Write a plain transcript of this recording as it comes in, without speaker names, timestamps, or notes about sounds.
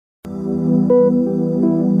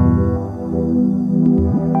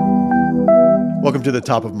Welcome to the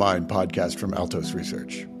Top of Mind podcast from Altos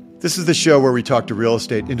Research. This is the show where we talk to real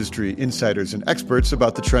estate industry insiders and experts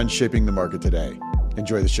about the trends shaping the market today.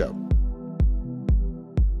 Enjoy the show.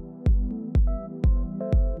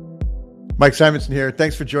 Mike Simonson here.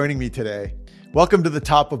 Thanks for joining me today. Welcome to the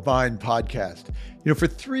Top of Mind podcast. For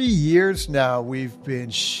 3 years now, we've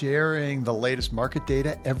been sharing the latest market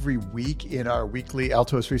data every week in our weekly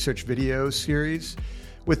Altos Research video series.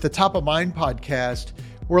 With the Top of Mind podcast,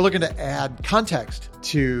 we're looking to add context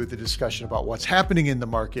to the discussion about what's happening in the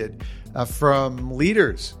market from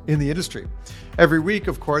leaders in the industry. Every week,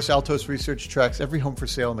 of course, Altos Research tracks every home for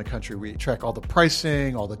sale in the country. We track all the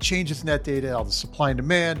pricing, all the changes in that data, all the supply and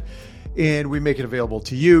demand, and we make it available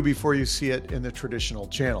to you before you see it in the traditional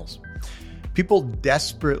channels. People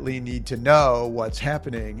desperately need to know what's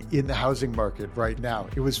happening in the housing market right now.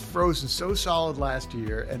 It was frozen so solid last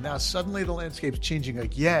year, and now suddenly the landscape's changing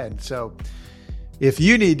again. So if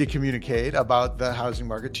you need to communicate about the housing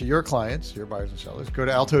market to your clients, your buyers and sellers, go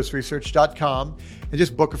to altosresearch.com and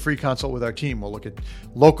just book a free consult with our team. We'll look at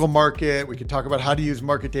local market. We can talk about how to use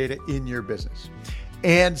market data in your business.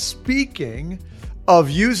 And speaking of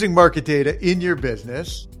using market data in your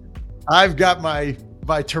business, I've got my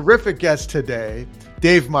terrific guest today,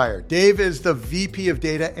 Dave Meyer. Dave is the VP of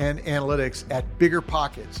Data and Analytics at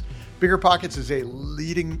BiggerPockets. BiggerPockets is a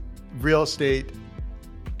leading real estate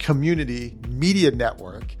community media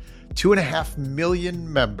network, 2.5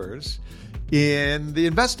 million members in the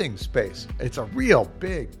investing space. It's a real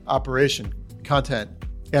big operation, content,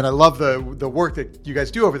 and I love the work that you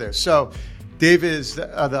guys do over there. So Dave is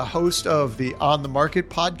the host of the On the Market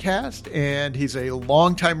podcast, and he's a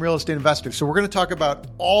longtime real estate investor. So we're going to talk about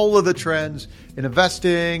all of the trends in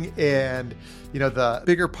investing and the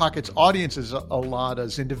BiggerPockets audience is a lot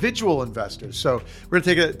as individual investors. So we're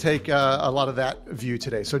going to take a lot of that view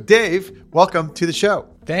today. So Dave, welcome to the show.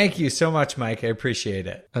 Thank you so much, Mike. I appreciate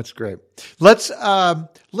it. That's great. Let's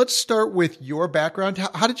start with your background.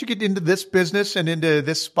 How did you get into this business and into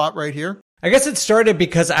this spot right here? I guess it started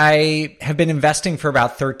because I have been investing for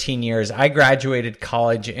about 13 years. I graduated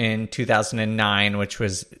college in 2009, which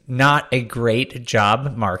was not a great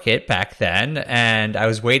job market back then. And I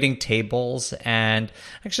was waiting tables and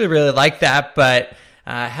actually really liked that. But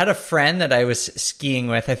I had a friend that I was skiing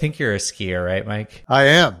with. I think you're a skier, right, Mike? I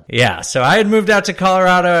am. Yeah. So I had moved out to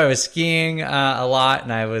Colorado. I was skiing a lot,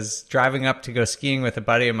 and I was driving up to go skiing with a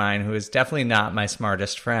buddy of mine who was definitely not my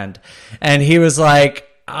smartest friend. And he was like,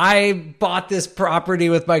 I bought this property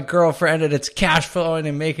with my girlfriend and it's cash flowing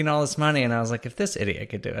and making all this money. And I was like, if this idiot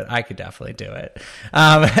could do it, I could definitely do it.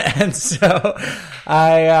 And so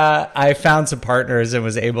I found some partners and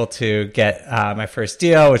was able to get my first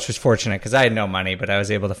deal, which was fortunate because I had no money, but I was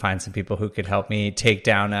able to find some people who could help me take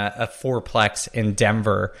down a fourplex in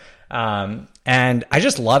Denver. And I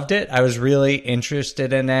just loved it. I was really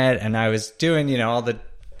interested in it. And I was doing, all the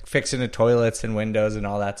fixing the toilets and windows and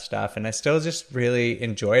all that stuff. And I still just really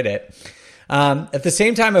enjoyed it. At the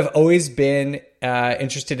same time, I've always been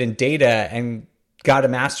interested in data and got a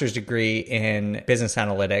master's degree in business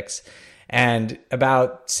analytics. And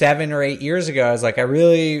about 7 or 8 years ago, I was like, I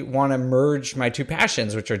really want to merge my two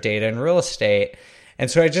passions, which are data and real estate. And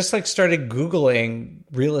so I just started Googling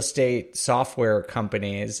real estate software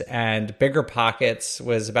companies, and BiggerPockets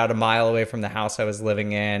was about a mile away from the house I was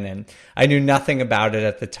living in. And I knew nothing about it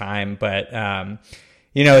at the time, but,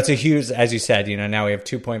 it's a huge, as you said, now we have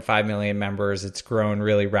 2.5 million members. It's grown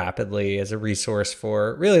really rapidly as a resource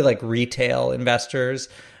for really retail investors.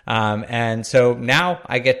 And so now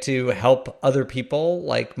I get to help other people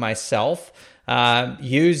like myself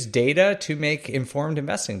use data to make informed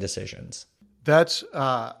investing decisions. That's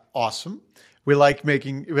awesome. We like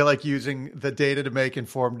using the data to make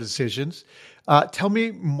informed decisions. Tell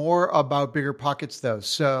me more about BiggerPockets, though.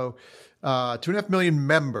 So, 2.5 million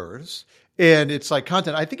members, and it's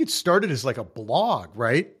content. I think it started as a blog,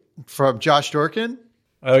 right, from Josh Dorkin.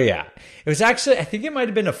 Oh yeah, it was actually. I think it might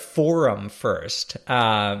have been a forum first.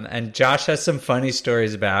 And Josh has some funny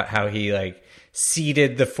stories about how he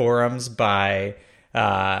seeded the forums by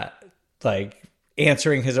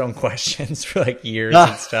answering his own questions for years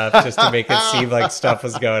and stuff just to make it seem like stuff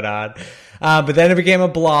was going on. But then it became a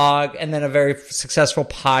blog and then a very successful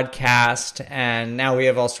podcast. And now we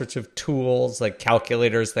have all sorts of tools like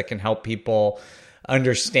calculators that can help people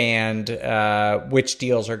understand which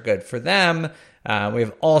deals are good for them. We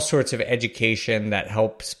have all sorts of education that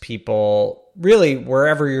helps people really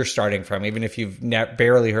wherever you're starting from, even if you've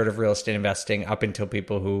barely heard of real estate investing up until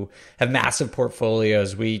people who have massive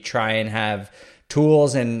portfolios. We try and have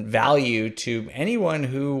tools and value to anyone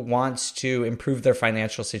who wants to improve their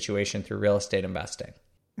financial situation through real estate investing.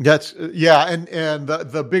 That's and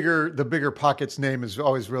the BiggerPockets name is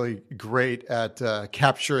always really great at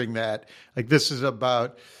capturing that. Like, this is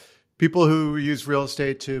about people who use real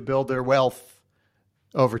estate to build their wealth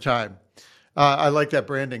over time. I like that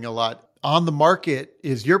branding a lot. On the Market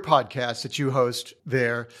is your podcast that you host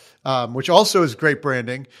there, which also is great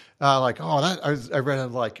branding. I read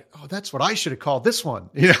it like, oh, that's what I should have called this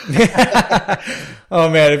one. You know? Oh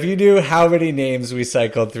man, if you knew how many names we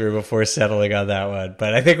cycled through before settling on that one,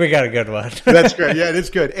 but I think we got a good one. That's great. Yeah, it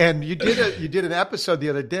is good. And you did an episode the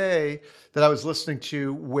other day that I was listening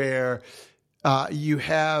to where you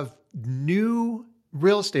have new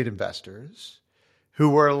real estate investors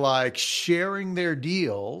who were like sharing their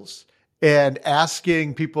deals and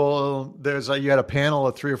asking people. You had a panel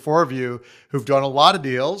of 3 or 4 of you who've done a lot of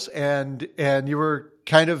deals, and you were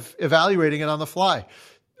kind of evaluating it on the fly.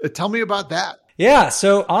 Tell me about that. Yeah.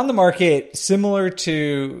 So On the Market, similar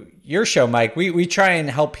to your show, Mike, we try and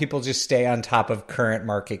help people just stay on top of current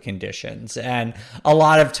market conditions. And a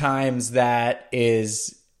lot of times that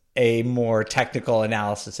is a more technical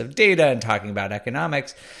analysis of data and talking about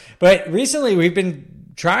economics. But recently we've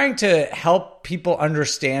been trying to help people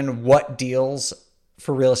understand what deals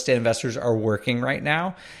for real estate investors are working right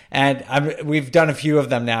now. And we've done a few of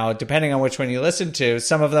them now, depending on which one you listen to.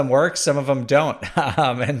 Some of them work, some of them don't.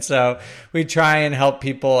 And so we try and help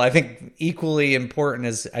people. I think equally important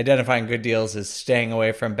as identifying good deals is staying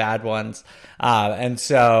away from bad ones. And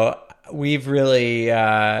so we've really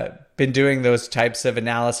been doing those types of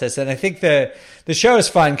analysis. And I think the show is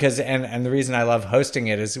fun because, and the reason I love hosting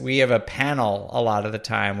it is we have a panel a lot of the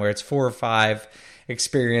time where it's 4 or 5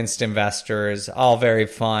 experienced investors, all very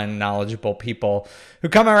fun, knowledgeable people who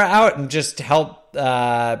come out and just help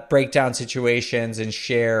break down situations and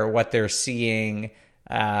share what they're seeing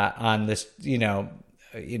on this,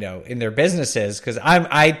 in their businesses. Because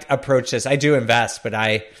I approach this, I do invest, but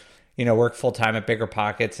I work full time at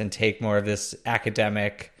BiggerPockets and take more of this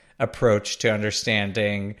academic approach to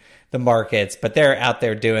understanding the markets. But they're out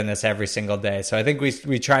there doing this every single day, so I think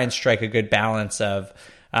we try and strike a good balance of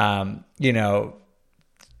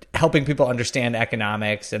helping people understand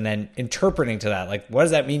economics and then interpreting to that, like, what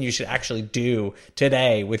does that mean you should actually do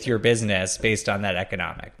today with your business based on that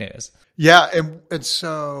economic news? Yeah. And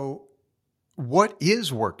so what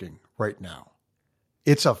is working right now?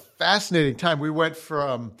 It's a fascinating time. We went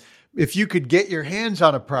from, if you could get your hands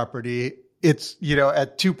on a property, it's,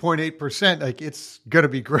 at 2.8%, like, it's going to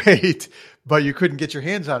be great, but you couldn't get your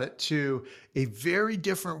hands on it, to a very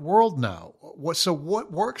different world now. So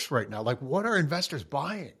what works right now? Like, what are investors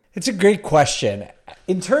buying? It's a great question.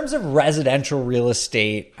 In terms of residential real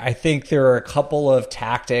estate, I think there are a couple of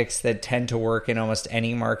tactics that tend to work in almost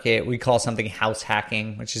any market. We call something house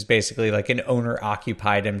hacking, which is basically like an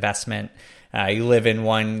owner-occupied investment. You live in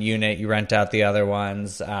one unit, you rent out the other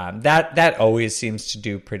ones. That always seems to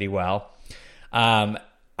do pretty well.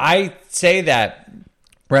 I say that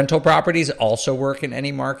rental properties also work in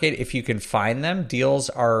any market if you can find them. Deals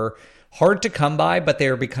are hard to come by, but they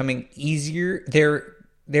are becoming easier.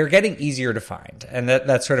 They're getting easier to find. And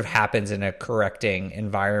that sort of happens in a correcting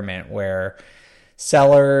environment where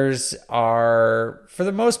sellers are, for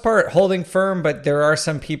the most part, holding firm, but there are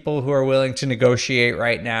some people who are willing to negotiate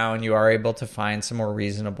right now, and you are able to find some more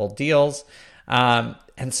reasonable deals.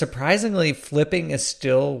 And surprisingly, flipping is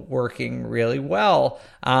still working really well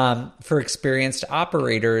for experienced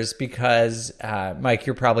operators because, Mike,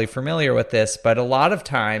 you're probably familiar with this, but a lot of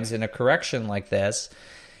times in a correction like this,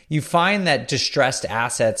 you find that distressed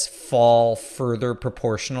assets fall further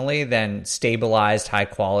proportionally than stabilized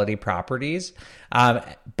high-quality properties.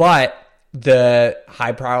 But the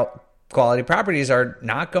high-quality properties are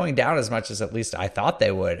not going down as much as at least I thought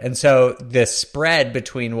they would. And so the spread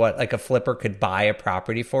between what like a flipper could buy a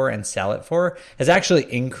property for and sell it for has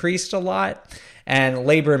actually increased a lot. And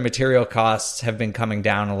labor and material costs have been coming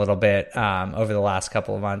down a little bit over the last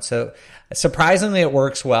couple of months. So surprisingly, it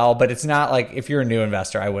works well, but it's not like, if you're a new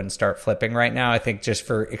investor, I wouldn't start flipping right now. I think just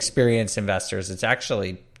for experienced investors, it's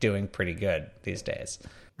actually doing pretty good these days.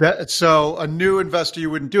 So a new investor, you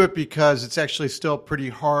wouldn't do it because it's actually still pretty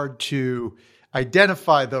hard to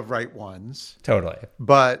identify the right ones. Totally.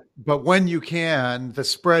 But when you can, the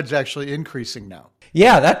spread's actually increasing now.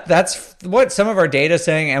 Yeah, that's what some of our data is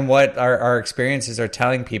saying and what our experiences are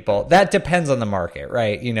telling people. That depends on the market,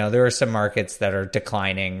 right? There are some markets that are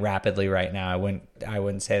declining rapidly right now. I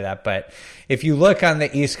wouldn't say that, but if you look on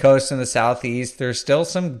the East Coast and the Southeast, there's still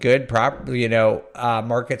some good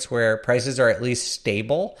markets where prices are at least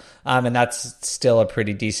stable, and that's still a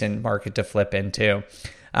pretty decent market to flip into.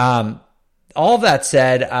 all that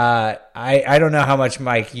said, I don't know how much,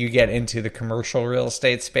 Mike, you get into the commercial real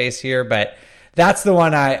estate space here, but that's the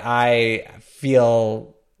one I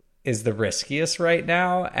feel is the riskiest right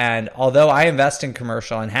now. And although I invest in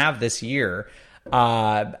commercial and have this year,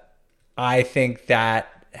 I think that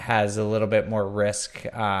has a little bit more risk,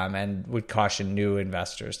 and would caution new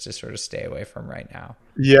investors to sort of stay away from right now.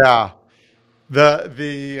 Yeah.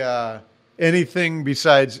 The anything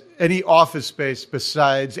besides any office space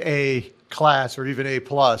besides A class or even A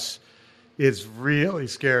plus is really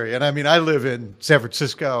scary. And I mean, I live in San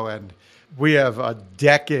Francisco and we have a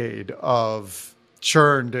decade of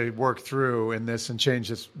churn to work through in this and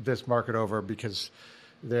change this market over, because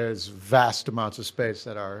there's vast amounts of space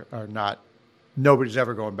that are not, nobody's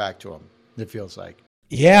ever going back to them, it feels like.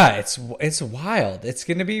 Yeah, it's wild. It's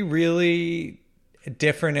going to be really a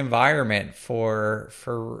different environment for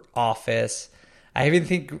office. I even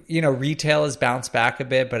think, retail has bounced back a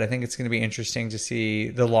bit, but I think it's going to be interesting to see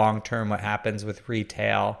the long term what happens with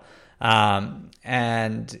retail.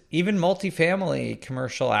 And even multifamily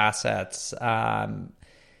commercial assets,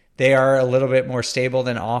 they are a little bit more stable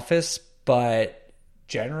than office, but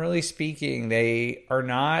generally speaking, they are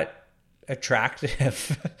not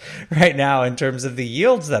attractive right now in terms of the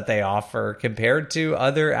yields that they offer compared to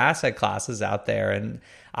other asset classes out there. And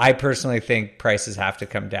I personally think prices have to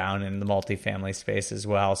come down in the multifamily space as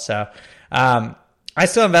well. So I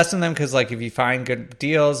still invest in them because, like, if you find good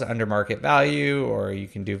deals under market value, or you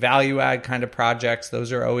can do value add kind of projects,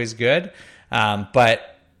 those are always good.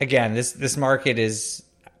 But again, this market is,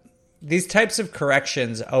 these types of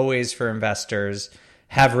corrections always for investors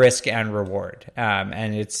have risk and reward.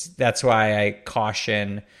 And that's why I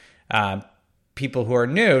caution people who are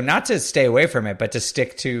new not to stay away from it, but to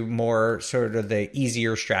stick to more sort of the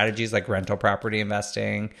easier strategies like rental property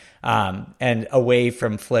investing, and away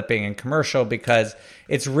from flipping and commercial, because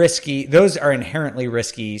it's risky. Those are inherently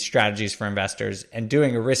risky strategies for investors, and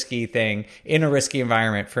doing a risky thing in a risky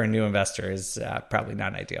environment for a new investor is probably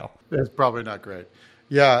not ideal. It's probably not great.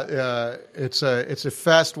 Yeah, it's a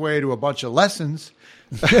fast way to a bunch of lessons.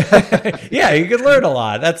 Yeah, you could learn a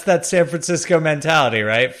lot. That's that San Francisco mentality,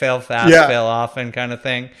 right? Fail fast, fail often kind of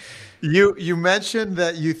thing. You mentioned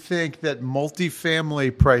that you think that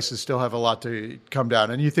multifamily prices still have a lot to come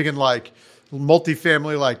down. And you thinking like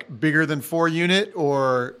multifamily, like bigger than 4 unit,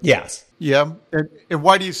 or? Yes. Yeah. And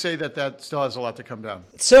why do you say that still has a lot to come down?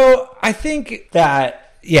 So I think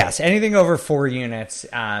that, yes, anything over 4 units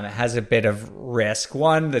has a bit of risk.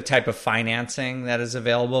 One, the type of financing that is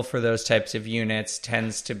available for those types of units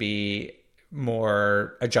tends to be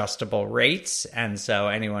more adjustable rates. And so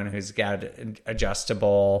anyone who's got an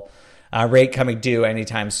adjustable rate coming due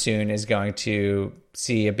anytime soon is going to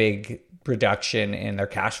see a big reduction in their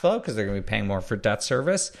cash flow because they're going to be paying more for debt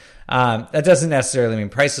service. That doesn't necessarily mean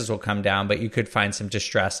prices will come down, but you could find some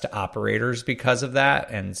distressed operators because of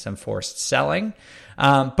that and some forced selling.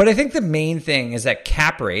 But I think the main thing is that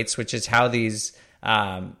cap rates, which is how these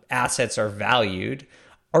assets are valued,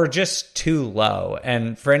 are just too low.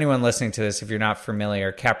 And for anyone listening to this, if you're not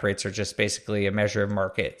familiar, cap rates are just basically a measure of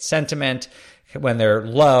market sentiment. When they're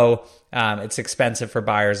low, it's expensive for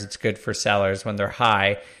buyers, it's good for sellers. When they're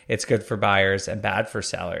high, it's good for buyers and bad for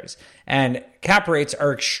sellers. And cap rates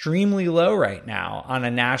are extremely low right now on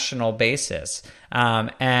a national basis.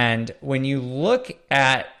 And when you look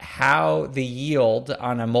at how the yield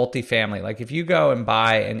on a multifamily, like if you go and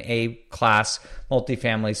buy an A-class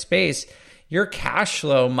multifamily space, your cash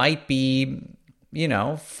flow might be,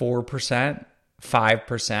 4%,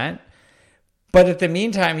 5%. But at the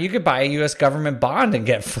meantime, you could buy a U.S. government bond and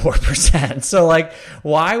get 4%. So,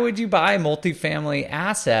 why would you buy multifamily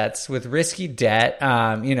assets with risky debt,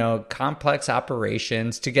 complex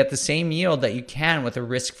operations to get the same yield that you can with a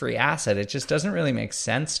risk-free asset? It just doesn't really make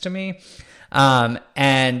sense to me.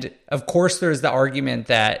 And of course, there's the argument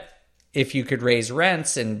that if you could raise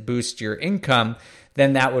rents and boost your income,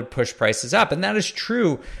 then that would push prices up. And that is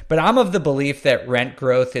true. But I'm of the belief that rent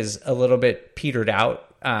growth is a little bit petered out.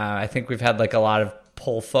 I think we've had a lot of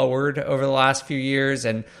pull forward over the last few years.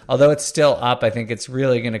 And although it's still up, I think it's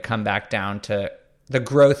really going to come back down to the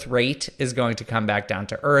growth rate is going to come back down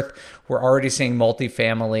to earth. We're already seeing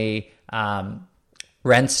multifamily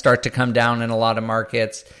rents start to come down in a lot of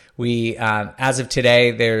markets. We, as of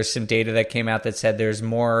today, there's some data that came out that said there's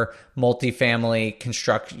more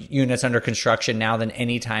multifamily units under construction now than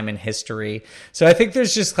any time in history. So I think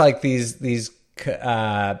there's just these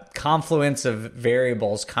confluence of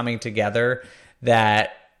variables coming together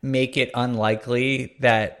that make it unlikely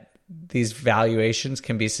that these valuations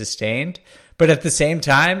can be sustained. But at the same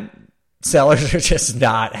time, sellers are just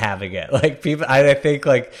not having it. Like people, I think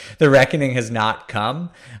like the reckoning has not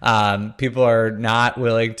come. People are not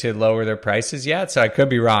willing to lower their prices yet. So I could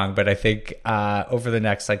be wrong, but I think over the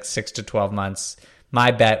next like 6 to 12 months,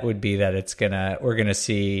 my bet would be that we're gonna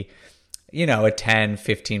see, a 10,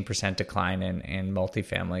 15% decline in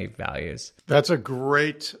multifamily values. That's a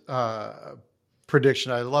great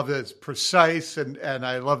prediction. I love that it's precise, and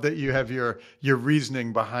I love that you have your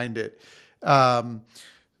reasoning behind it.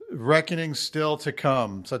 Reckoning still to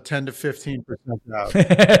come. So 10 to 15%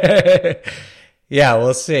 out. Yeah,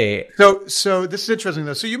 we'll see. So this is interesting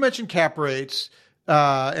though. So you mentioned cap rates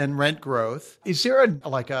and rent growth. Is there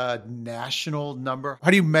a national number?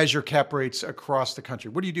 How do you measure cap rates across the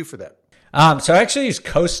country? What do you do for that? So I actually use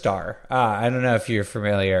CoStar. I don't know if you're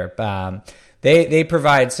familiar. They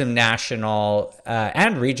provide some national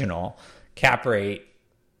and regional cap rate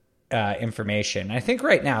information. I think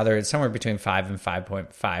right now they're somewhere between 5 and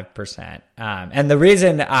 5.5%. And the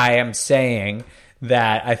reason I am saying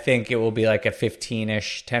that I think it will be like a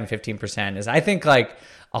 15-ish, 10, 15% is I think like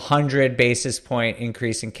 100 basis point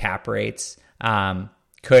increase in cap rates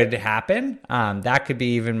could happen. That could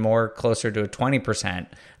be even more closer to a 20%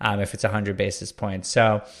 if it's 100 basis points.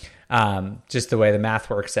 So just the way the math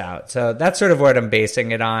works out. So that's sort of what I'm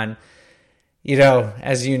basing it on.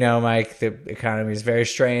 As you know, Mike, the economy is very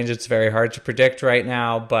strange. It's very hard to predict right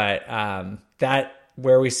now, but that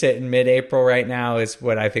where we sit in mid-April right now is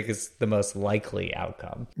what I think is the most likely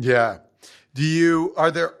outcome. Yeah.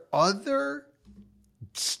 Are there other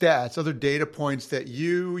stats, other data points that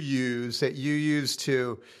you use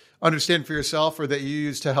to understand for yourself or that you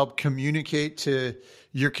use to help communicate to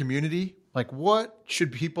your community? Like what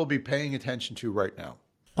should people be paying attention to right now?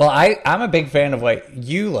 Well, I'm a big fan of what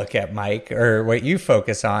you look at, Mike, or what you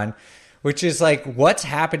focus on, which is like what's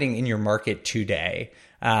happening in your market today.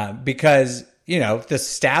 Because, the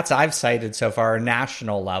stats I've cited so far are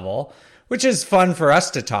national level, which is fun for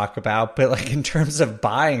us to talk about. But like in terms of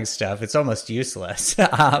buying stuff, it's almost useless.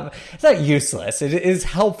 It's not useless. It is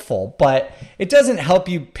helpful, but it doesn't help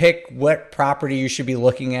you pick what property you should be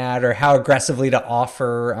looking at or how aggressively to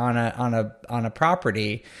offer on a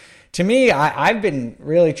property. To me, I've been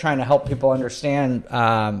really trying to help people understand,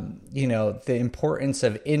 the importance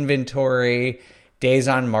of inventory, days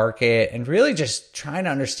on market, and really just trying to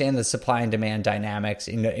understand the supply and demand dynamics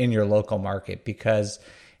in your local market, because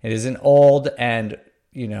it is an old and,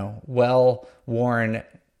 well-worn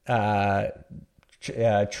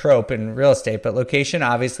trope in real estate, but location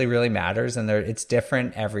obviously really matters, and it's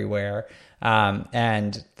different everywhere.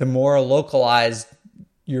 And the more localized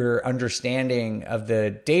your understanding of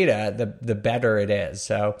the data, the better it is.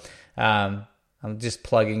 So I'm just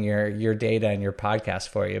plugging your data and your podcast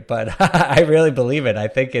for you, but I really believe it. I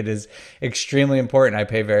think it is extremely important. I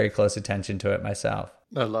pay very close attention to it myself.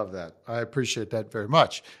 I love that. I appreciate that very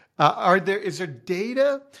much. Is there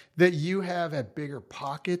data that you have at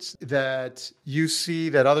BiggerPockets that you see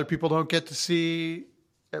that other people don't get to see?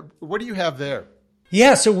 What do you have there?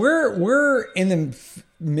 Yeah, so we're in the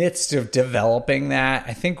midst of developing that.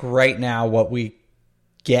 I think right now what we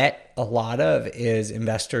get a lot of is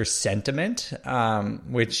investor sentiment,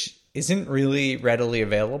 which isn't really readily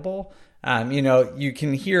available. You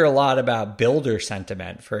can hear a lot about builder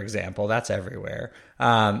sentiment, for example. That's everywhere.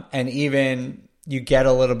 And even you get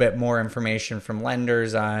a little bit more information from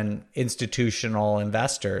lenders on institutional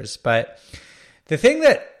investors. But the thing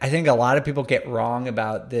that I think a lot of people get wrong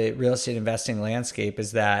about the real estate investing landscape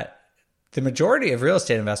is that the majority of real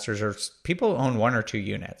estate investors are people who own 1 or 2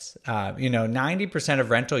 units. 90% of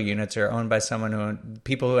rental units are owned by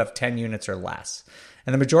people who have 10 units or less.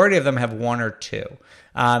 And the majority of them have 1 or 2.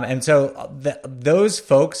 And so those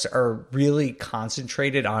folks are really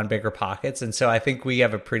concentrated on BiggerPockets. And so I think we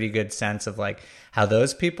have a pretty good sense of like how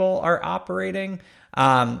those people are operating.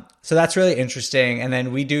 So that's really interesting. And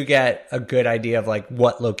then we do get a good idea of like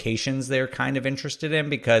what locations they're kind of interested in,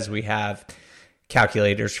 because we have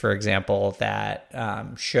calculators, for example, that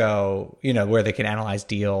show, where they can analyze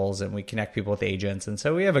deals, and we connect people with agents. And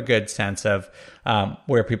so we have a good sense of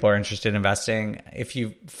where people are interested in investing. If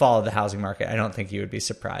you follow the housing market, I don't think you would be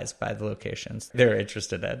surprised by the locations they're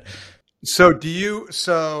interested in.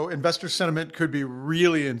 So investor sentiment could be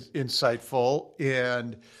really insightful,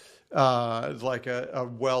 and like a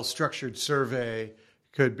well-structured survey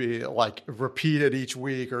could be like repeated each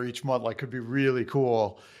week or each month, like could be really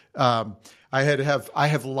cool. I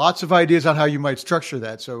have lots of ideas on how you might structure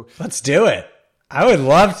that. So let's do it. I would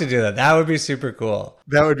love to do that. That would be super cool.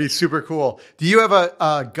 That would be super cool. Do you have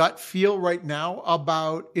a gut feel right now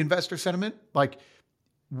about investor sentiment? Like,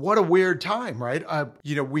 what a weird time, right?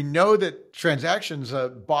 We know that transactions,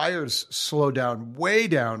 buyers slowed down way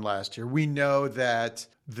down last year. We know that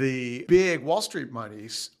the big Wall Street money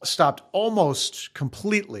stopped almost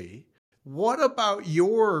completely. What about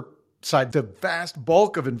your side, the vast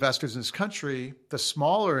bulk of investors in this country, the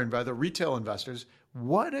smaller the retail investors?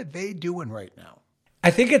 What are they doing right now? I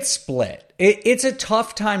think it's split. It's a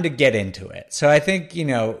tough time to get into it. So I think,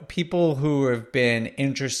 people who have been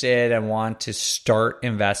interested and want to start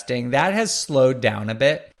investing, that has slowed down a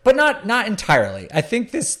bit, but not entirely. I think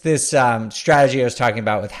this strategy I was talking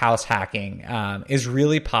about with house hacking is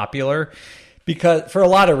really popular because for a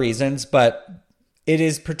lot of reasons, but it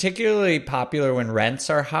is particularly popular when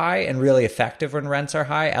rents are high and really effective when rents are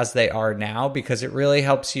high, as they are now, because it really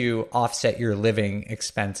helps you offset your living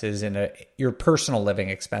expenses your personal living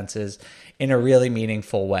expenses in a really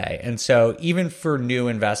meaningful way. And so even for new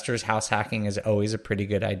investors, house hacking is always a pretty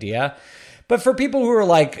good idea. But for people who are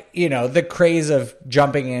like, the craze of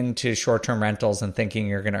jumping into short-term rentals and thinking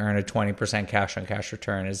you're going to earn a 20% cash on cash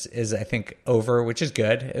return is I think over, which is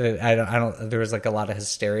good. There was like a lot of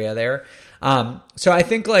hysteria there. So I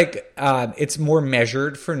think it's more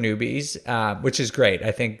measured for newbies, which is great.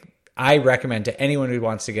 I think I recommend to anyone who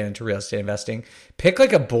wants to get into real estate investing, pick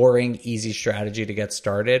like a boring, easy strategy to get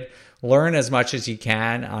started. Learn as much as you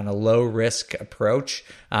can on a low risk approach.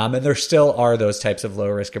 And there still are those types of low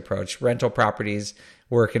risk approach. Rental properties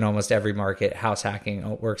work in almost every market. House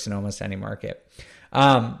hacking works in almost any market.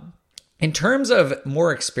 In terms of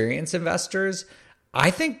more experienced investors, I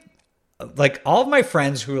think like all of my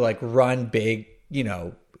friends who like run big,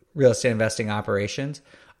 real estate investing operations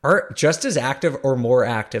are just as active or more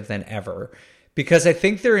active than ever, because I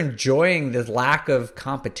think they're enjoying the lack of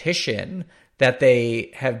competition that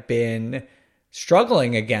they have been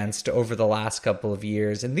struggling against over the last couple of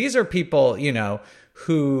years. And these are people,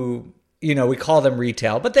 who, we call them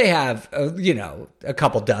retail, but they have, a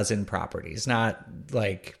couple dozen properties, not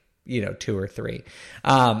like, 2 or 3.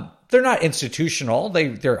 They're not institutional.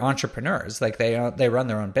 They're entrepreneurs. Like they run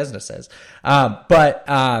their own businesses. But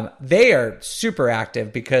they are super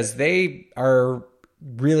active because they are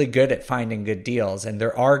really good at finding good deals. And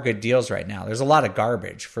there are good deals right now. There's a lot of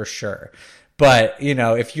garbage for sure. But,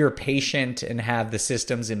 if you're patient and have the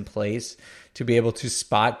systems in place to be able to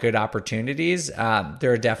spot good opportunities,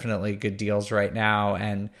 there are definitely good deals right now.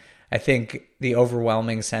 And I think the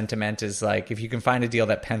overwhelming sentiment is like, if you can find a deal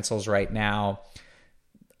that pencils right now,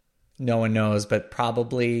 no one knows, but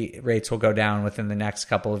probably rates will go down within the next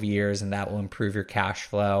couple of years, and that will improve your cash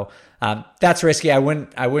flow. That's risky. I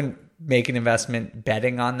wouldn't make an investment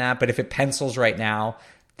betting on that, but if it pencils right now,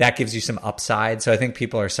 that gives you some upside. So I think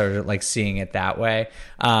people are sort of like seeing it that way.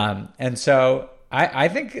 And so I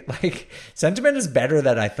think like sentiment is better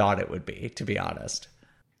than I thought it would be, to be honest.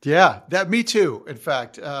 Yeah, me too, in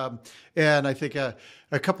fact. And I think a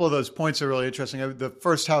couple of those points are really interesting. The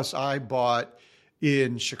first house I bought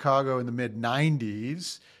in Chicago in the mid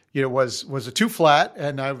 90s, was a 2-flat,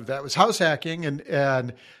 and that was house hacking.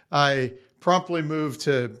 And I promptly moved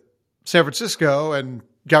to San Francisco and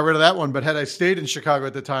got rid of that one. But had I stayed in Chicago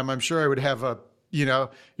at the time, I'm sure I would have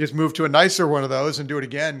just move to a nicer one of those and do it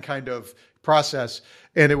again kind of process.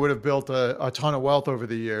 And it would have built a ton of wealth over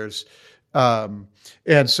the years. And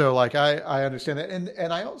so like, I understand that.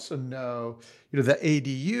 And I also know, the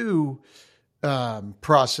ADU,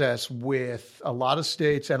 process with a lot of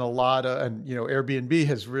states and Airbnb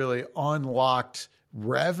has really unlocked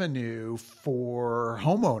revenue for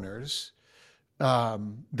homeowners,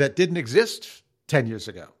 that didn't exist 10 years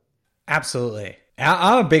ago. Absolutely.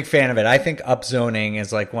 I'm a big fan of it. I think upzoning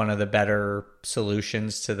is like one of the better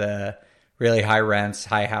solutions to the really high rents,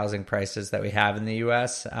 high housing prices that we have in the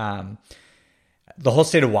US. The whole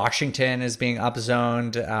state of Washington is being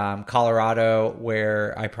upzoned. Colorado,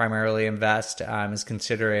 where I primarily invest, is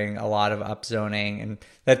considering a lot of upzoning. And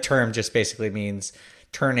that term just basically means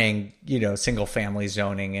turning, single family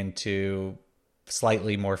zoning into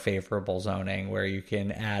slightly more favorable zoning where you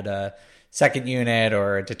can add a second unit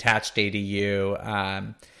or a detached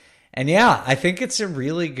ADU. And yeah, I think it's a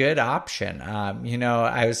really good option.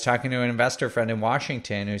 I was talking to an investor friend in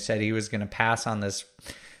Washington who said he was going to pass on this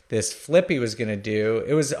flip he was going to do.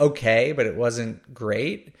 It was okay, but it wasn't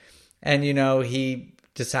great. And, he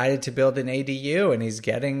decided to build an ADU, and he's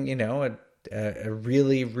getting, a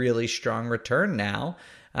really, really strong return now.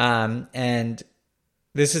 And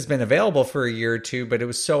this has been available for a year or two, but it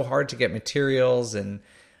was so hard to get materials and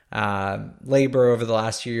labor over the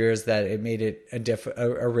last few years that it made it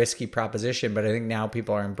a risky proposition. But I think now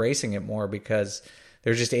people are embracing it more because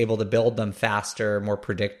they're just able to build them faster, more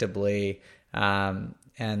predictably. And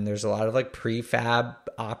there's a lot of like prefab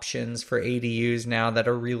options for ADUs now that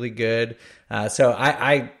are really good. So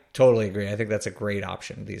I totally agree. I think that's a great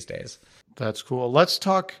option these days. That's cool. Let's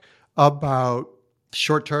talk about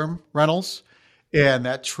short-term rentals and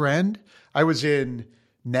that trend. I was in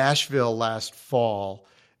Nashville last fall,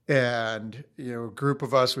 and a group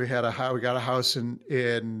of us, we got a house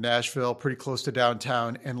in Nashville, pretty close to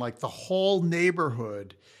downtown, and like the whole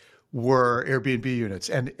neighborhood were Airbnb units.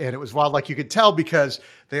 And it was wild. Like you could tell because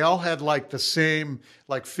they all had like the same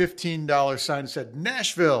like $15 sign that said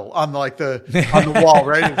Nashville on on the wall,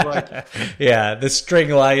 right? It was like, yeah, the string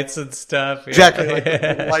lights and stuff. Exactly. Like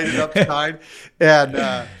the lighted up sign. And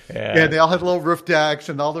they all had little roof decks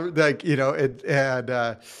and all the,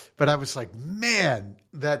 but I was like, man,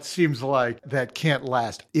 that seems like that can't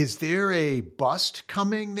last. Is there a bust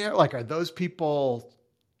coming there? Like, are those people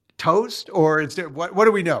toast, or is there, what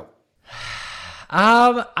do we know?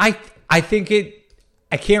 I think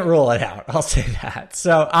I can't rule it out. I'll say that.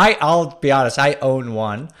 So I'll be honest. I own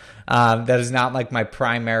one. That is not like my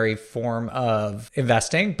primary form of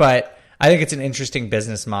investing, but I think it's an interesting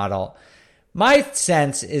business model. My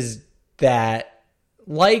sense is that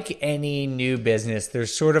like any new business,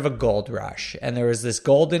 there's sort of a gold rush, and there was this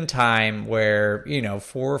golden time where, 4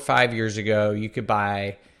 or 5 years ago, you could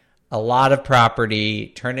buy a lot of property,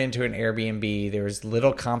 turn it into an Airbnb. There was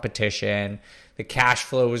little competition. The cash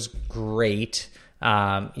flow was great,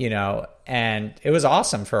 and it was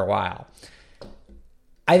awesome for a while.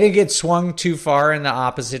 I think it swung too far in the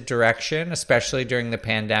opposite direction, especially during the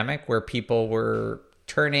pandemic, where people were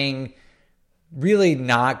turning really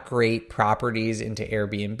not great properties into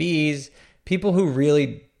Airbnbs. People who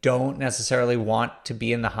really don't necessarily want to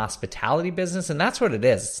be in the hospitality business, and that's what it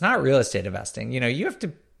is. It's not real estate investing. You have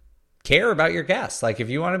to care about your guests. Like if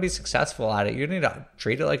you want to be successful at it, you need to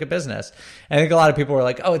treat it like a business. And I think a lot of people are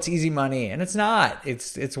like, "Oh, it's easy money," and it's not.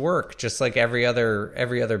 It's work, just like every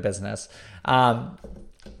other business. And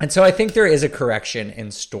so I think there is a correction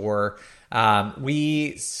in store.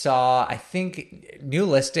 We saw, I think, new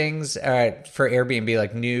listings for Airbnb,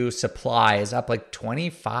 like new supply is up like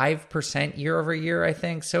 25% year over year, I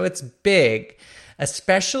think. So it's big,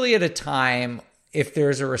 especially at a time if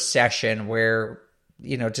there's a recession where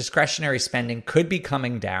discretionary spending could be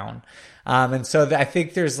coming down. And so I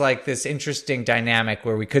think there's like this interesting dynamic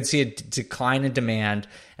where we could see a decline in demand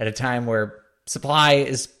at a time where supply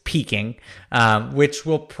is peaking, which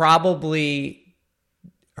will probably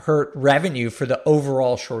hurt revenue for the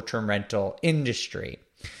overall short-term rental industry.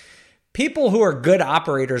 People who are good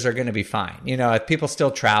operators are going to be fine. If people still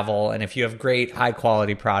travel and if you have great high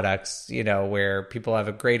quality products, where people have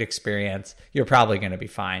a great experience, you're probably going to be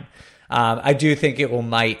fine. I do think it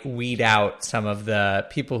might weed out some of the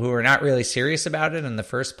people who are not really serious about it in the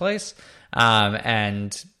first place,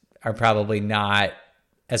 and are probably not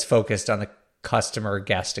as focused on the customer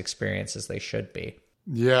guest experience as they should be.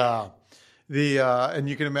 Yeah. And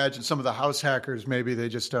you can imagine some of the house hackers, maybe they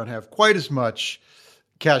just don't have quite as much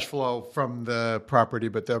cash flow from the property,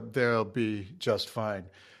 but they'll be just fine.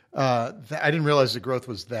 I didn't realize the growth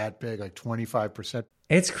was that big, like 25%.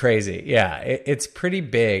 It's crazy. Yeah, it's pretty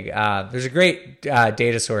big. There's a great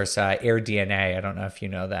data source, AirDNA. I don't know if you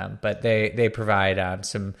know them, but they provide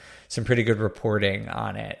some pretty good reporting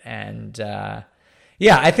on it. And I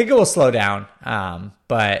think it will slow down.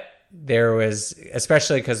 But there was,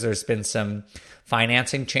 especially because there's been some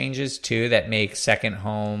financing changes too that make second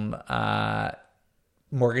home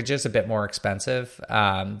mortgages a bit more expensive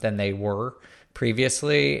than they were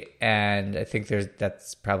previously, and I think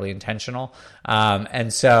that's probably intentional.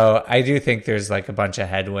 And so I do think there's like a bunch of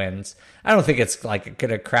headwinds. I don't think it's like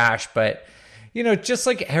going to crash, but just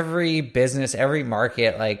like every business, every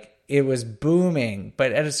market, like it was booming,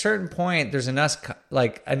 but at a certain point, there's enough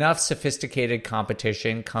sophisticated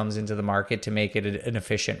competition comes into the market to make it an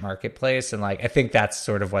efficient marketplace, and like I think that's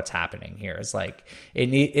sort of what's happening here. Is like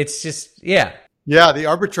it's just Yeah, the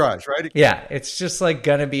arbitrage, right? Yeah, it's just like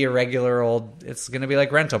going to be it's going to be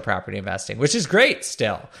like rental property investing, which is great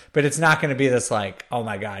still, but it's not going to be this like, oh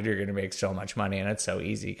my God, you're going to make so much money and it's so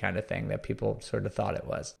easy kind of thing that people sort of thought it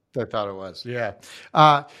was. I thought it was, yeah.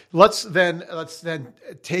 Let's then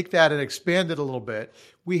take that and expand it a little bit.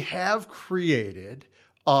 We have created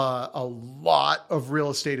a lot of real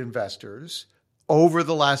estate investors over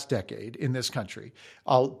the last decade in this country.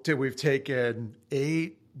 We've taken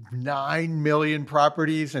 9 million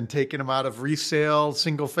properties and taken them out of resale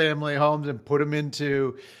single family homes and put them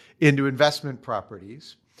into investment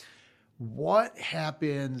properties. What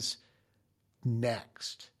happens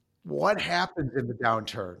next? What happens in the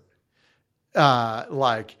downturn?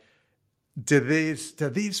 Do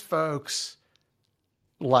these folks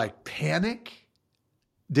like panic?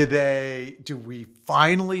 Do we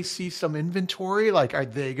finally see some inventory? Like, are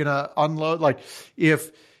they going to unload? Like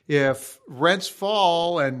if rents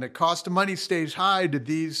fall and the cost of money stays high, do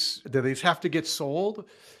these have to get sold?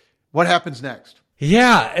 What happens next?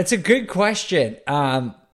 Yeah, it's a good question.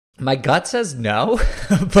 My gut says no,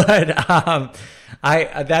 but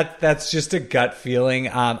that's just a gut feeling.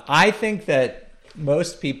 I think that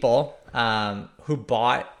most people who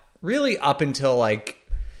bought really up until like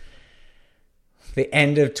the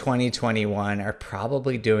end of 2021 are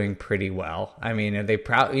probably doing pretty well. I mean,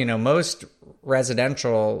 most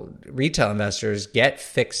residential retail investors get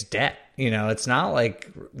fixed debt. It's not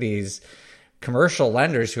like these commercial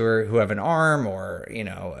lenders who have an arm or,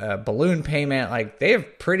 a balloon payment. Like, they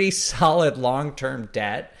have pretty solid long-term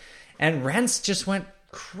debt, and rents just went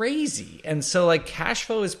crazy. And so like cash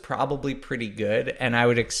flow is probably pretty good. And I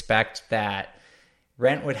would expect that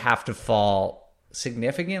rent would have to fall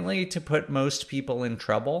significantly to put most people in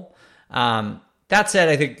trouble. That said,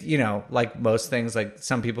 I think, like most things, like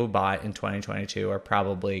some people who bought in 2022 are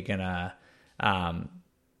probably gonna,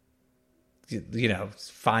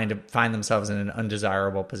 find themselves in an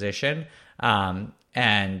undesirable position. But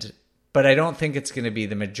I don't think it's going to be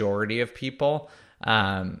the majority of people.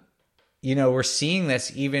 We're seeing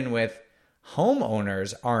this even with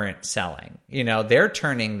homeowners aren't selling. They're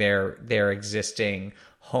turning their existing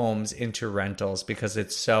homes into rentals because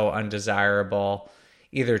it's so undesirable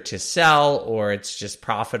either to sell or it's just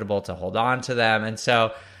profitable to hold on to them. And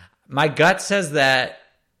so my gut says that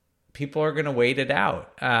people are going to wait it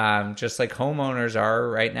out. Just like homeowners are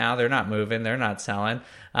right now. They're not moving, they're not selling.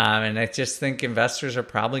 And I just think investors are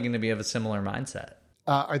probably going to be of a similar mindset.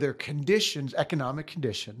 Are there economic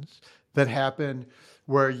conditions that happen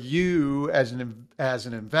where you as an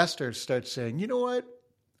investor start saying, you know what?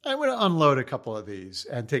 I'm going to unload a couple of these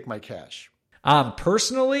and take my cash.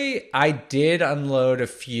 Personally, I did unload a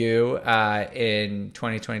few in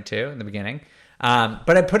 2022 in the beginning,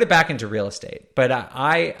 but I put it back into real estate. But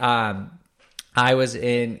I was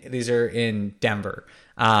these are in Denver,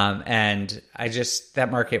 and that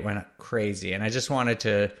market went crazy, and I just wanted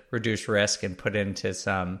to reduce risk and put into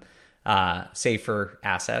some safer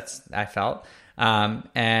assets, I felt,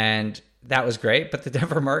 and that was great, but the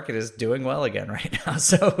Denver market is doing well again right now.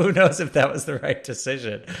 So who knows if that was the right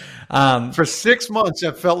decision. For 6 months,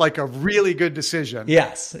 it felt like a really good decision.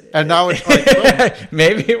 Yes. And now it's like,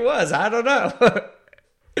 maybe it was. I don't know.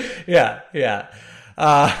 Yeah.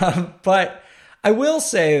 But I will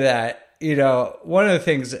say that, one of the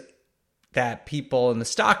things that people in the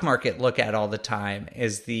stock market look at all the time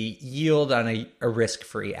is the yield on a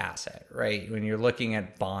risk-free asset, right? When you're looking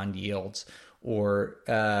at bond yields or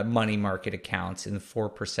money market accounts in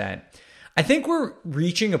 4%. I think we're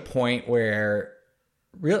reaching a point where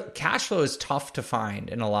real cash flow is tough to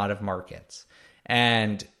find in a lot of markets.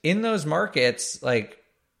 And in those markets, like,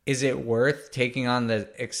 is it worth taking on the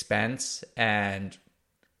expense and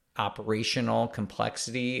operational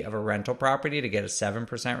complexity of a rental property to get a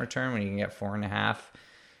 7% return when you can get 4.5%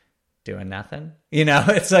 doing nothing?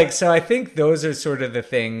 It's like, so I think those are sort of the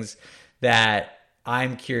things that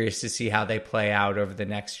I'm curious to see how they play out over the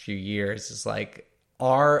next few years. Is like,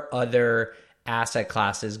 are other asset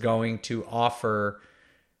classes going to offer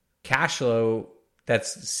cash flow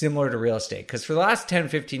that's similar to real estate? Because for the last 10,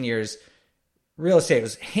 15 years, real estate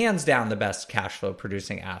was hands down the best cash flow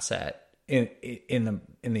producing asset in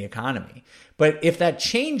the economy. But if that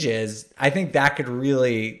changes, I think that could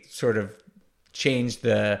really sort of change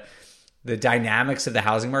the dynamics of the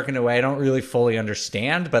housing market in a way I don't really fully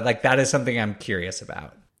understand, but like that is something I'm curious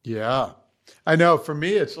about. Yeah, I know. For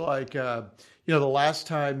me, it's like, the last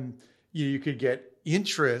time you could get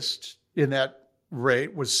interest in that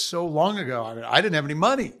rate was so long ago. I mean, I didn't have any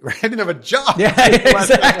money, right? I didn't have a job. Yeah,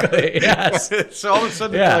 exactly. Yes. So all of a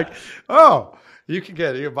sudden, it's like, oh, you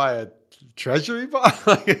can buy a treasury bond.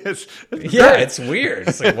 It's weird.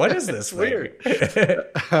 It's like, what is this? Weird.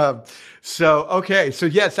 So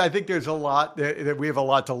yes, I think there's a lot that we have a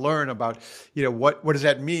lot to learn about. What does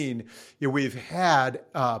that mean? We've had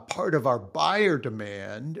part of our buyer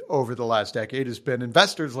demand over the last decade has been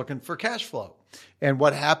investors looking for cash flow, and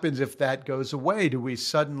what happens if that goes away?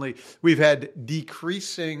 We've had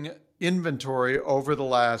decreasing inventory over the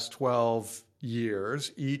last 12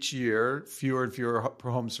 years, each year, fewer and fewer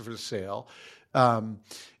homes for sale.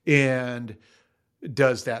 And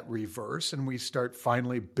does that reverse and we start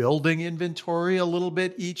finally building inventory a little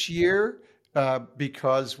bit each year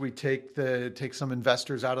because we take some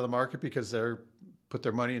investors out of the market because they're put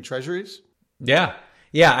their money in treasuries? Yeah.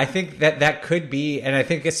 Yeah, I think that could be, and I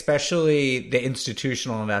think especially the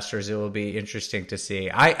institutional investors, it will be interesting to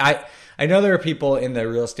see. I know there are people in the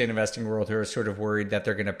real estate investing world who are sort of worried that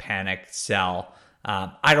they're going to panic sell.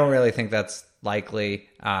 I don't really think that's likely.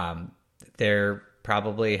 They're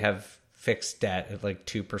probably have fixed debt at like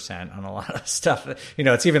 2% on a lot of stuff.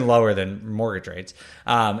 It's even lower than mortgage rates.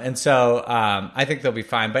 And so I think they'll be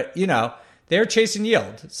fine. But, they're chasing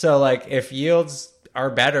yield. So like if yields are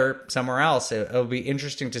better somewhere else, it'll be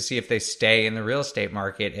interesting to see if they stay in the real estate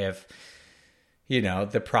market, if,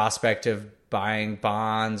 the prospect of buying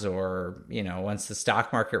bonds or, once the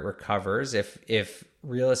stock market recovers, if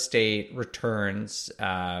real estate returns,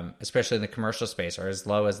 especially in the commercial space, are as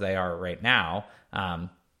low as they are right now,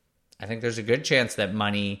 I think there's a good chance that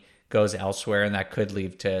money goes elsewhere, and that could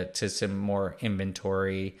lead to some more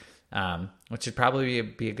inventory, which would probably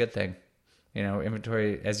be a good thing.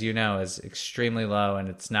 Inventory, as you know, is extremely low, and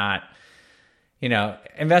it's not,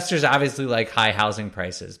 investors obviously like high housing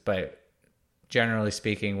prices, but generally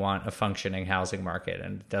speaking want a functioning housing market,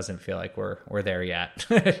 and it doesn't feel like we're there yet.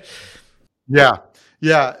 Yeah.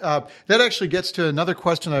 That actually gets to another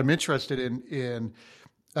question I'm interested in.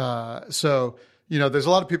 So, there's a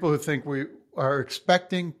lot of people who think we are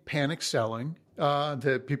expecting panic selling,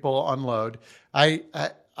 that people unload.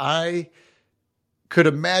 I could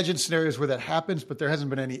imagine scenarios where that happens, but there hasn't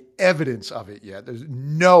been any evidence of it yet. There's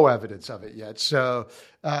no evidence of it yet. So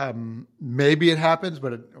maybe it happens,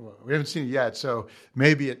 but we haven't seen it yet. So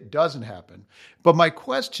maybe it doesn't happen. But my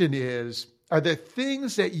question is, are there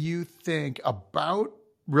things that you think about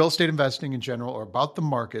real estate investing in general or about the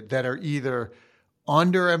market that are either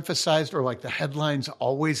underemphasized or like the headlines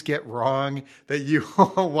always get wrong that you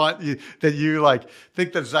think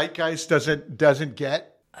the zeitgeist doesn't get?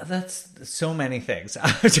 That's so many things.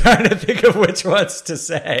 I'm trying to think of which ones to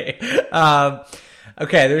say.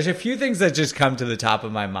 Okay, there's a few things that just come to the top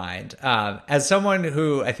of my mind. As someone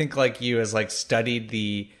who I think like you has like studied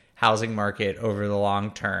the housing market over the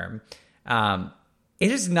long term,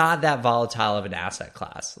 it is not that volatile of an asset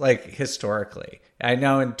class, like historically. I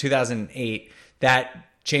know in 2008, that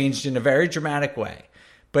changed in a very dramatic way.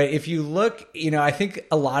 But if you look, I think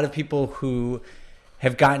a lot of people who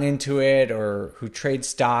have gotten into it or who trade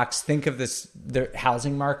stocks think of the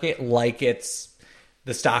housing market like it's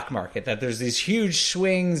the stock market, that there's these huge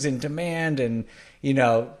swings in demand and,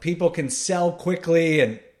 people can sell quickly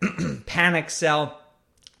and panic sell.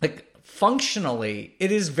 Like functionally,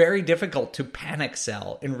 it is very difficult to panic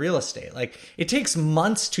sell in real estate. Like it takes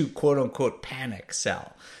months to quote unquote panic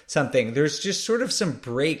sell something. There's just sort of some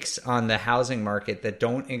breaks on the housing market that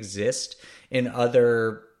don't exist in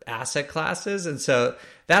other asset classes. And so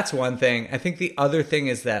that's one thing. I think the other thing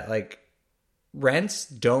is that like rents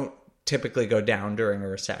don't typically go down during a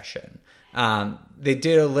recession. They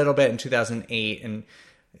did a little bit in 2008, and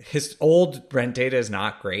his old rent data is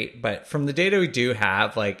not great, but from the data we do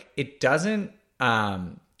have, like it doesn't,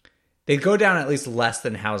 they go down at least less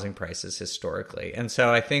than housing prices historically. And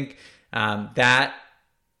so I think that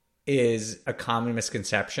is a common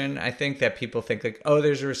misconception. I think that people think like, oh,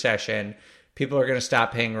 there's a recession, people are going to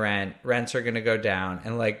stop paying rent, rents are going to go down.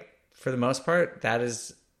 And like, for the most part, that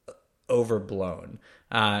is overblown.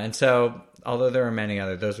 And so, although there are many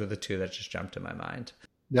other, those were the two that just jumped to my mind.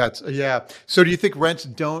 Yeah. So do you think rents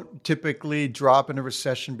don't typically drop in a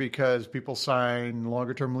recession because people sign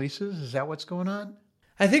longer term leases? Is that what's going on?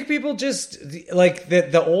 I think people just like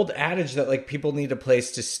the old adage that like people need a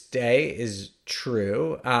place to stay is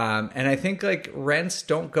true. And I think like rents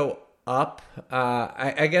don't go up.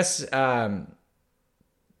 I guess,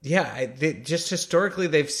 just historically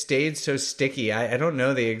they've stayed so sticky. I don't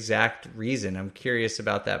know the exact reason. I'm curious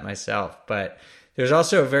about that myself, but there's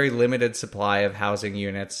also a very limited supply of housing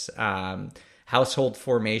units. Household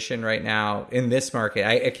formation right now in this market,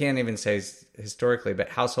 I can't even say historically, but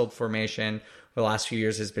household formation for the last few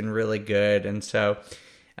years has been really good. And so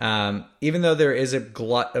even though there is a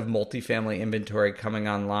glut of multifamily inventory coming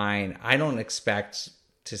online, I don't expect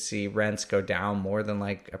to see rents go down more than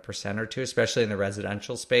like 1% or 2%, especially in the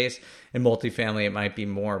residential space. In multifamily, it might be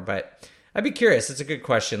more, but I'd be curious. It's a good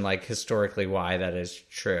question, like historically, why that is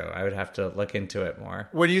true. I would have to look into it more.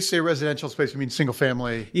 When you say residential space, you mean single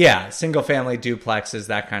family? Yeah, single family duplexes,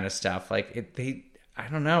 that kind of stuff. Like I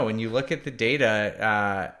don't know. When you look at the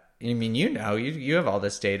data, I mean, you have all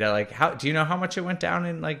this data. Like, do you know how much it went down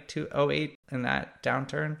in like 2008 in that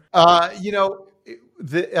downturn? I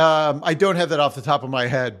don't have that off the top of my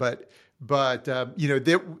head, but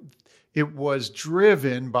it was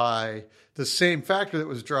driven by the same factor that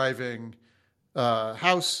was driving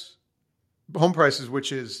home prices,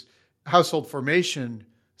 which is household formation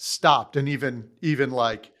stopped, and even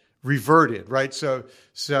like reverted, right? So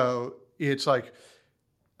it's like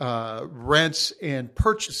rents and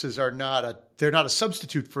purchases they're not a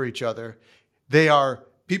substitute for each other.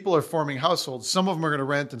 People are forming households. Some of them are going to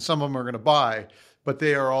rent and some of them are going to buy, but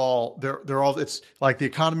they're all, it's like the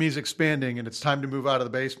economy is expanding and it's time to move out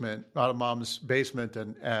of mom's basement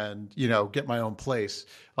and, get my own place.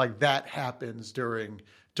 Like that happens during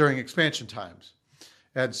expansion times.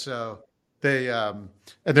 And so and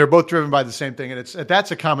they're both driven by the same thing. And that's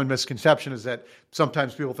a common misconception, is that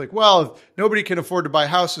sometimes people think, well, nobody can afford to buy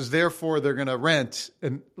houses, therefore they're going to rent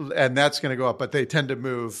and that's going to go up. But they tend to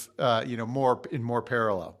move, more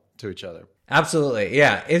parallel to each other. Absolutely.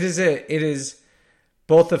 Yeah. It is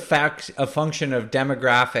both a function of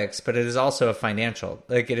demographics, but it is also a financial,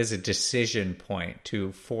 like it is a decision point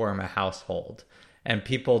to form a household. And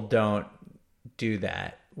people don't do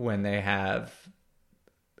that when they have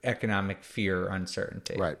economic fear or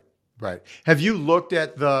uncertainty. Right. Have you looked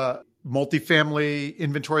at the multifamily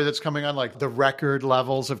inventory that's coming on, like the record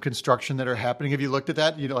levels of construction that are happening? Have you looked at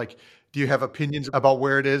that? Do you have opinions about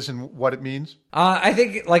where it is and what it means? I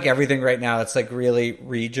think like everything right now, it's like really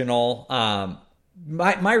regional.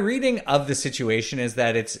 My reading of the situation is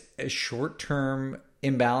that it's a short-term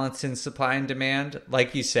imbalance in supply and demand.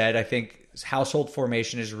 Like you said, I think household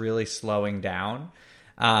formation is really slowing down.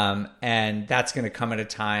 And that's going to come at a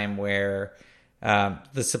time where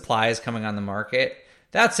the supply is coming on the market.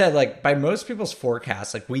 That said, like by most people's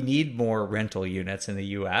forecasts, like we need more rental units in the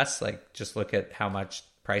US. Like just look at how much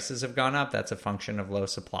prices have gone up. That's a function of low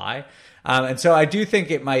supply. And so I do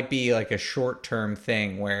think it might be like a short-term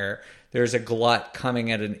thing where there's a glut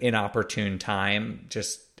coming at an inopportune time,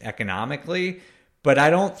 just economically. But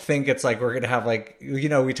I don't think it's like we're going to have like,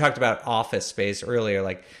 we talked about office space earlier,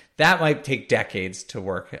 like that might take decades to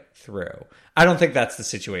work through. I don't think that's the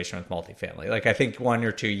situation with multifamily. Like I think 1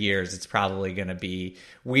 or 2 years, it's probably going to be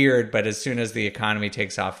weird. But as soon as the economy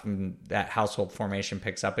takes off and that household formation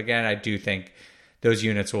picks up again, I do think those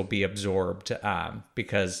units will be absorbed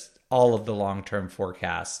because all of the long-term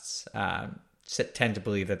forecasts tend to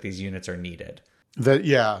believe that these units are needed. That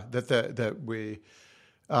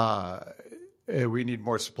we need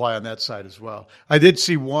more supply on that side as well. I did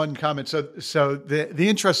see one comment. So the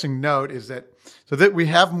interesting note is that we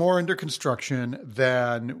have more under construction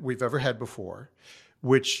than we've ever had before,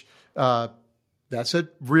 which that's a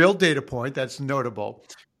real data point. That's notable.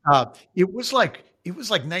 It was like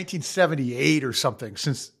 1978 or something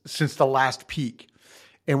since the last peak.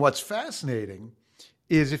 And what's fascinating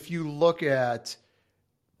is if you look at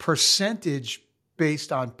percentage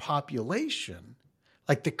based on population,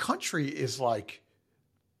 like the country is like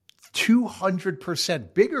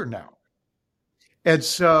 200% bigger now. And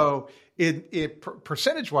so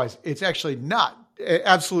percentage wise, it's actually not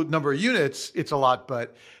absolute number of units. It's a lot,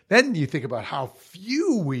 but then you think about how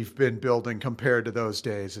few we've been building compared to those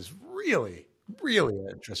days is really, really an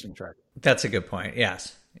interesting track. That's a good point.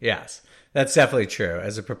 Yes. That's definitely true.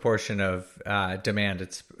 As a proportion of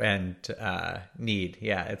demand and need,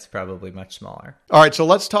 it's probably much smaller. All right, so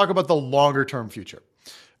let's talk about the longer term future.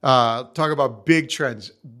 Talk about big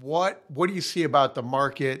trends. What do you see about the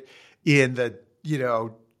market in the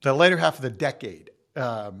later half of the decade?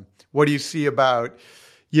 What do you see about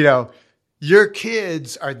your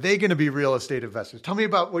kids? Are they going to be real estate investors? Tell me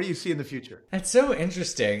about what do you see in the future? That's so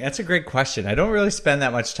interesting. That's a great question. I don't really spend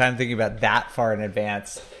that much time thinking about that far in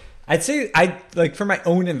advance. I'd say for my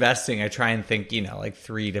own investing, I try and think, like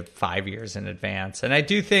 3 to 5 years in advance. And I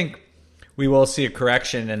do think we will see a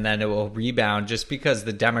correction and then it will rebound just because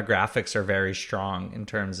the demographics are very strong in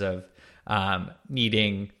terms of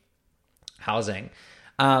needing housing.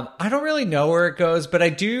 I don't really know where it goes, but I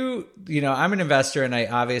do, I'm an investor and I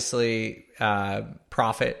obviously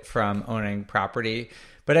profit from owning property.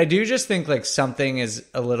 But I do just think like something is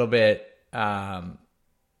a little bit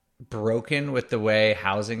broken with the way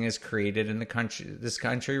housing is created in this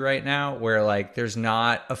country right now, where like there's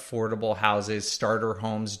not affordable houses, starter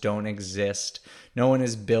homes don't exist. No one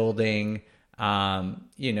is building,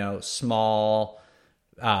 small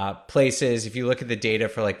places. If you look at the data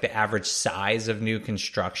for like the average size of new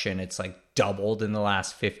construction, it's like doubled in the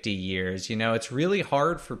last 50 years. It's really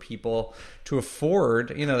hard for people to afford,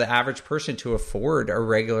 the average person to afford a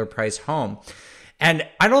regular price home. And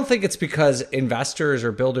I don't think it's because investors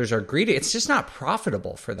or builders are greedy. It's just not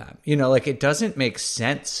profitable for them. It doesn't make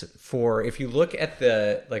sense if you look at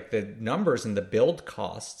the numbers and the build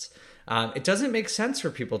costs, it doesn't make sense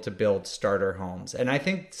for people to build starter homes. And I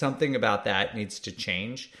think something about that needs to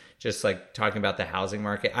change. Just like talking about the housing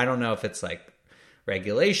market. I don't know if it's like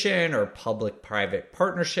regulation or public-private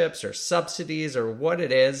partnerships or subsidies or what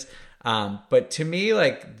it is. But to me,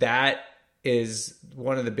 like that is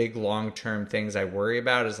one of the big long-term things I worry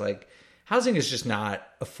about is like housing is just not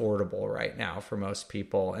affordable right now for most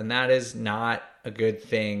people. And that is not a good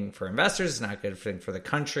thing for investors. It's not a good thing for the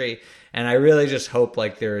country. And I really just hope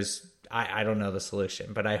like I don't know the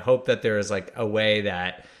solution, but I hope that there is like a way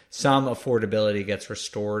that some affordability gets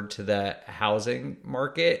restored to the housing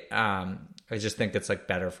market. I just think it's like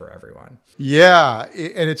better for everyone. Yeah.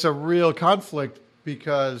 And it's a real conflict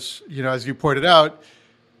because, as you pointed out,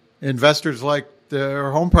 investors like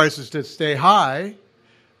their home prices to stay high,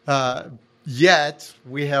 yet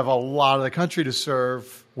we have a lot of the country to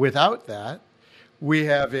serve without that. We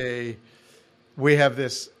have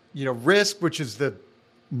this, risk, which is the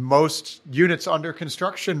most units under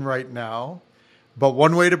construction right now. But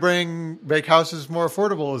one way to make houses more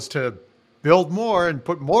affordable is to build more and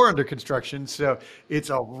put more under construction. So it's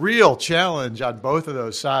a real challenge on both of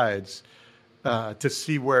those sides to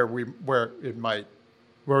see where we might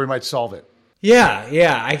solve it.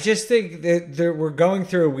 Yeah. I just think that we're going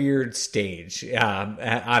through a weird stage,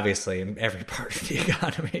 obviously in every part of the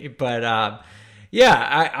economy. But I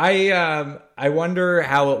wonder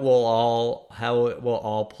how it will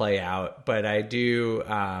all play out. But I do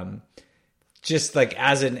just like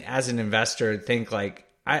as an investor think like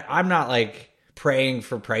I'm not like praying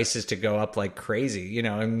for prices to go up like crazy.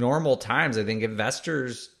 In normal times, I think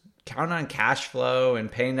investors count on cash flow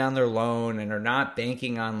and paying down their loan and are not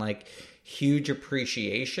banking on like huge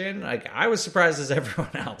appreciation. Like I was surprised as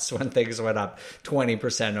everyone else when things went up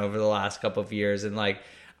 20% over the last couple of years. And like,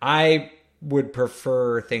 I would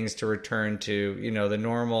prefer things to return to, the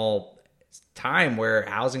normal time where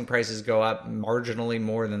housing prices go up marginally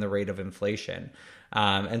more than the rate of inflation.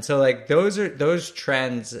 And so like those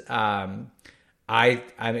trends, I'm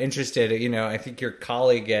interested, I think your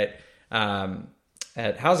colleague at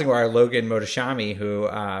Housing Wire, Logan Mohtashami, who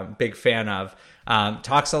big fan of,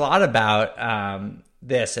 talks a lot about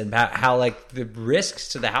this and about how like the risks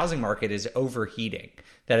to the housing market is overheating,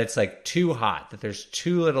 that it's like too hot, that there's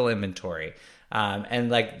too little inventory. And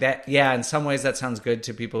like that, yeah, in some ways that sounds good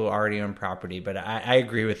to people who already own property, but I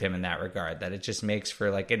agree with him in that regard, that it just makes for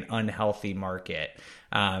like an unhealthy market.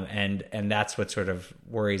 And that's what sort of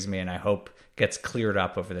worries me and I hope gets cleared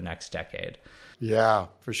up over the next decade. Yeah,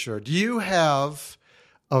 for sure. Do you have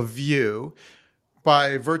a view,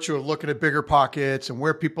 by virtue of looking at BiggerPockets and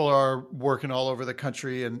where people are working all over the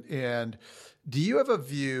country, and do you have a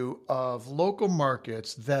view of local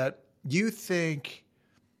markets that you think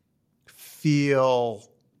feel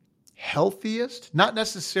healthiest? Not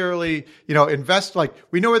necessarily, invest, like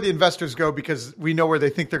we know where the investors go because we know where they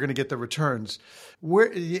think they're going to get the returns.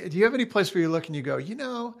 Where do you have any place where you look and you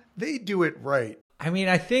go, they do it right? I mean,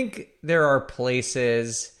 I think there are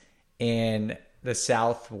places in the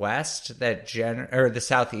Southwest or the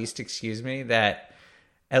Southeast, that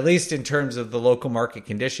at least in terms of the local market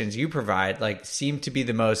conditions you provide, like seem to be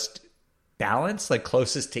the most balanced, like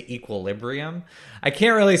closest to equilibrium. I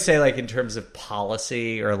can't really say like in terms of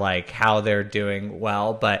policy or like how they're doing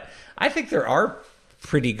well, but I think there are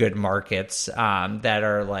pretty good markets that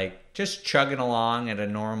are like just chugging along at a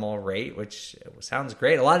normal rate, which sounds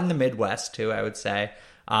great. A lot in the Midwest too, I would say,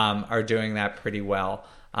 are doing that pretty well.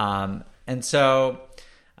 And so,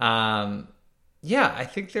 I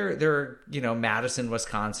think they're Madison,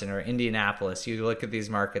 Wisconsin or Indianapolis. You look at these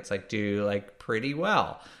markets like do like pretty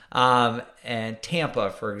well. And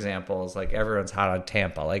Tampa, for example, is like everyone's hot on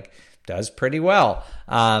Tampa, like does pretty well.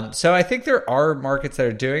 So I think there are markets that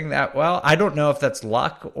are doing that well. I don't know if that's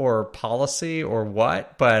luck or policy or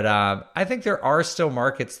what, but I think there are still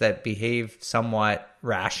markets that behave somewhat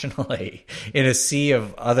rationally in a sea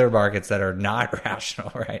of other markets that are not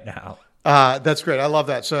rational right now. That's great. I love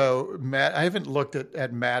that. So I haven't looked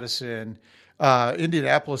at Madison.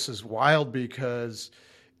 Indianapolis is wild because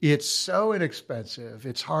it's so inexpensive.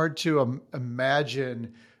 It's hard to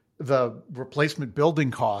imagine the replacement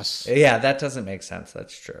building costs. Yeah, that doesn't make sense.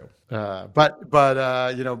 That's true. But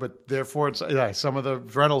therefore it's, some of the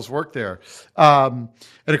rentals work there. And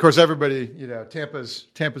of course, everybody, Tampa's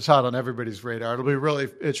hot on everybody's radar. It'll be really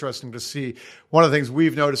interesting to see. One of the things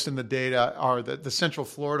we've noticed in the data are that the Central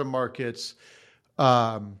Florida markets,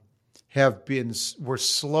 were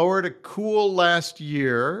slower to cool last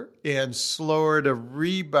year and slower to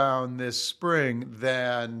rebound this spring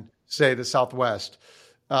than say the Southwest.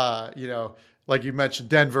 Like you mentioned,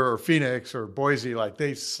 Denver or Phoenix or Boise, like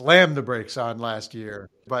they slammed the brakes on last year,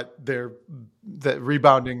 but they're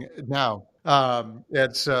rebounding now.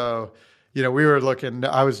 And so, we were looking,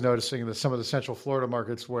 I was noticing that some of the Central Florida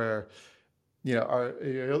markets where,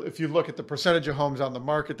 if you look at the percentage of homes on the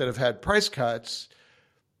market that have had price cuts,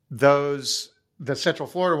 those the Central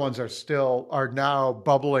Florida ones are now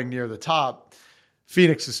bubbling near the top.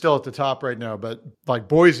 Phoenix is still at the top right now, but like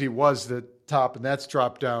Boise was the top, and that's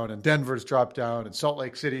dropped down, and Denver's dropped down, and Salt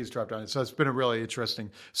Lake City's dropped down. So it's been a really interesting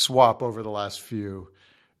swap over the last few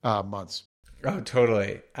months. Oh,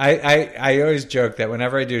 totally. I always joke that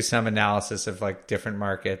whenever I do some analysis of like different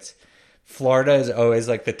markets, Florida is always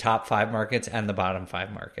like the top 5 markets and the bottom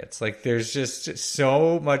 5 markets. Like there's just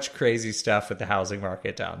so much crazy stuff with the housing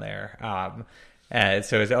market down there. And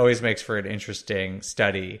so it always makes for an interesting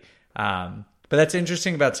study. But that's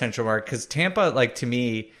interesting about Central Market because Tampa, like to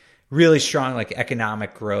me, really strong like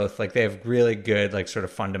economic growth. Like they have really good like sort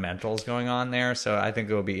of fundamentals going on there. So I think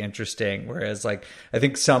it will be interesting. Whereas like I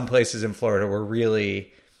think some places in Florida were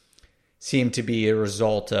really seem to be a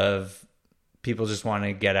result of people just want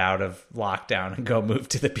to get out of lockdown and go move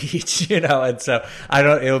to the beach, And so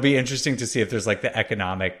it'll be interesting to see if there's like the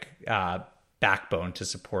economic backbone to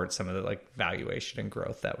support some of the like valuation and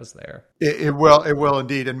growth that was there. It will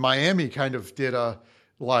indeed. And Miami kind of did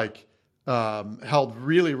held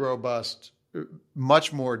really robust,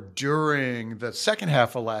 much more during the second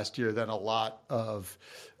half of last year than a lot of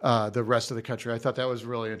the rest of the country. I thought that was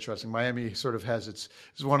really interesting. Miami sort of is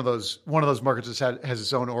one of those markets that has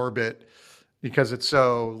its own orbit because it's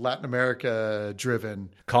so Latin America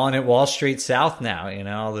driven. Calling it Wall Street South now,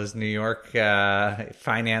 all those New York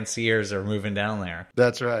financiers are moving down there.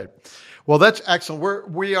 That's right. Well, that's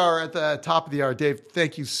excellent. We are at the top of the hour. Dave,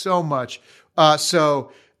 thank you so much.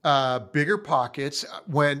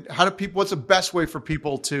 BiggerPockets, what's the best way for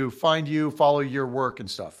people to find you, follow your work and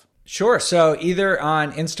stuff? Sure. So either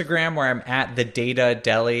on Instagram where I'm at the Data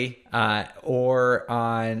Deli, or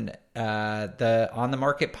on the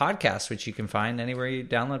Market podcast, which you can find anywhere you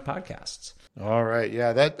download podcasts. All right.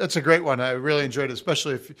 Yeah, that's a great one. I really enjoyed it,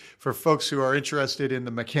 especially for folks who are interested in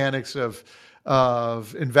the mechanics of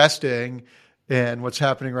investing and what's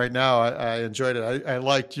happening right now. I enjoyed it. I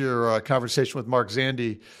liked your conversation with Mark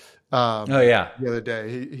Zandi the other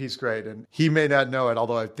day. He's great. And he may not know it,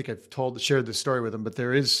 although I think I've shared this story with him, but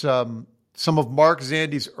there is some of Mark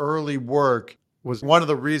Zandi's early work was one of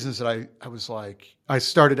the reasons that I was like, I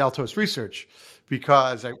started Altos Research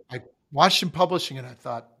because I watched him publishing and I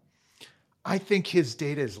thought, I think his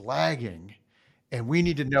data is lagging and we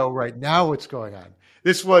need to know right now what's going on.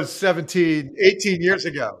 This was 18 years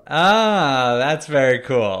ago. Ah, that's very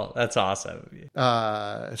cool. That's awesome.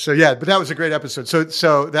 But that was a great episode.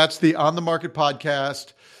 So that's the On the Market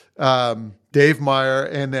podcast, Dave Meyer,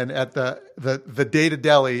 and then at the Data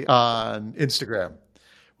Deli on Instagram.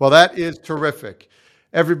 Well, that is terrific.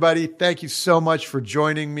 Everybody, thank you so much for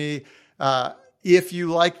joining me. If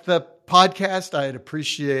you like the podcast, I'd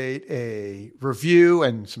appreciate a review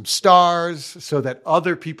and some stars so that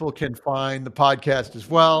other people can find the podcast as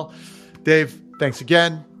well. Dave, thanks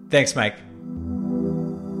again. Thanks, Mike.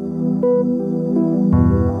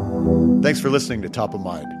 Thanks for listening to Top of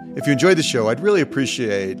Mind. If you enjoyed the show, I'd really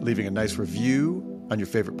appreciate leaving a nice review on your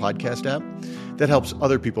favorite podcast app. That helps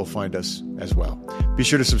other people find us as well. Be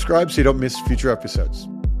sure to subscribe so you don't miss future episodes.